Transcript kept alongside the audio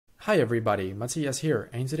Hi everybody, Matthias here,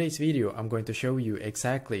 and in today's video I'm going to show you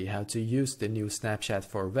exactly how to use the new Snapchat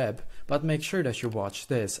for web, but make sure that you watch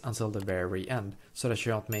this until the very end so that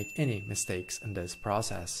you don't make any mistakes in this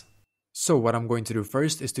process. So what I'm going to do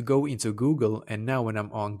first is to go into Google, and now when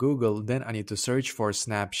I'm on Google, then I need to search for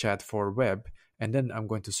Snapchat for web, and then I'm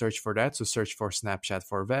going to search for that, so search for Snapchat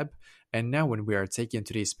for web, and now when we are taken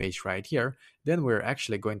to this page right here, then we're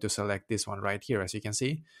actually going to select this one right here, as you can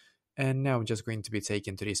see. And now I'm just going to be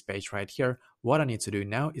taken to this page right here. What I need to do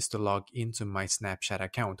now is to log into my Snapchat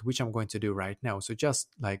account, which I'm going to do right now. So just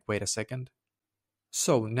wait a second.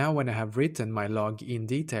 So now when I have written my login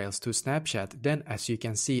details to Snapchat, then as you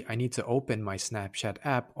can see, I need to open my Snapchat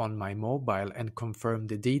app on my mobile and confirm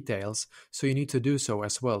the details. So you need to do so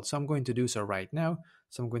as well. So I'm going to do so right now.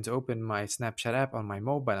 So I'm going to open my Snapchat app on my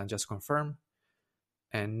mobile and just confirm.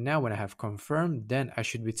 And now when I have confirmed, then I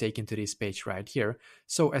should be taken to this page right here.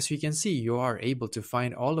 So as you can see, you are able to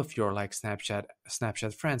find all of your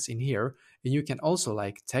Snapchat friends in here. And you can also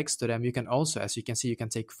text to them. You can also, as you can see, you can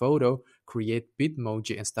take photo, create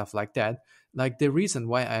Bitmoji and stuff like that. Like the reason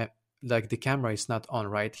why the camera is not on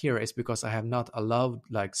right here is because I have not allowed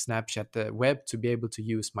Snapchat the web to be able to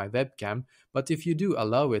use my webcam. But if you do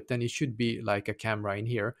allow it, then it should be like a camera in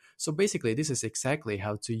here. So basically this is exactly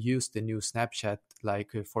how to use the new Snapchat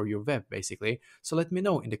for your web basically. So let me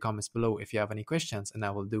know in the comments below if you have any questions, and I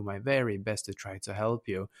will do my very best to try to help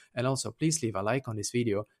you. And also please leave a like on this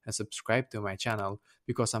video and subscribe to my channel,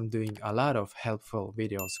 because I'm doing a lot of helpful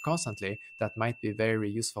videos constantly that might be very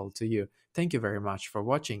useful to you. Thank you very much for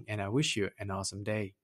watching, and I wish you an awesome day.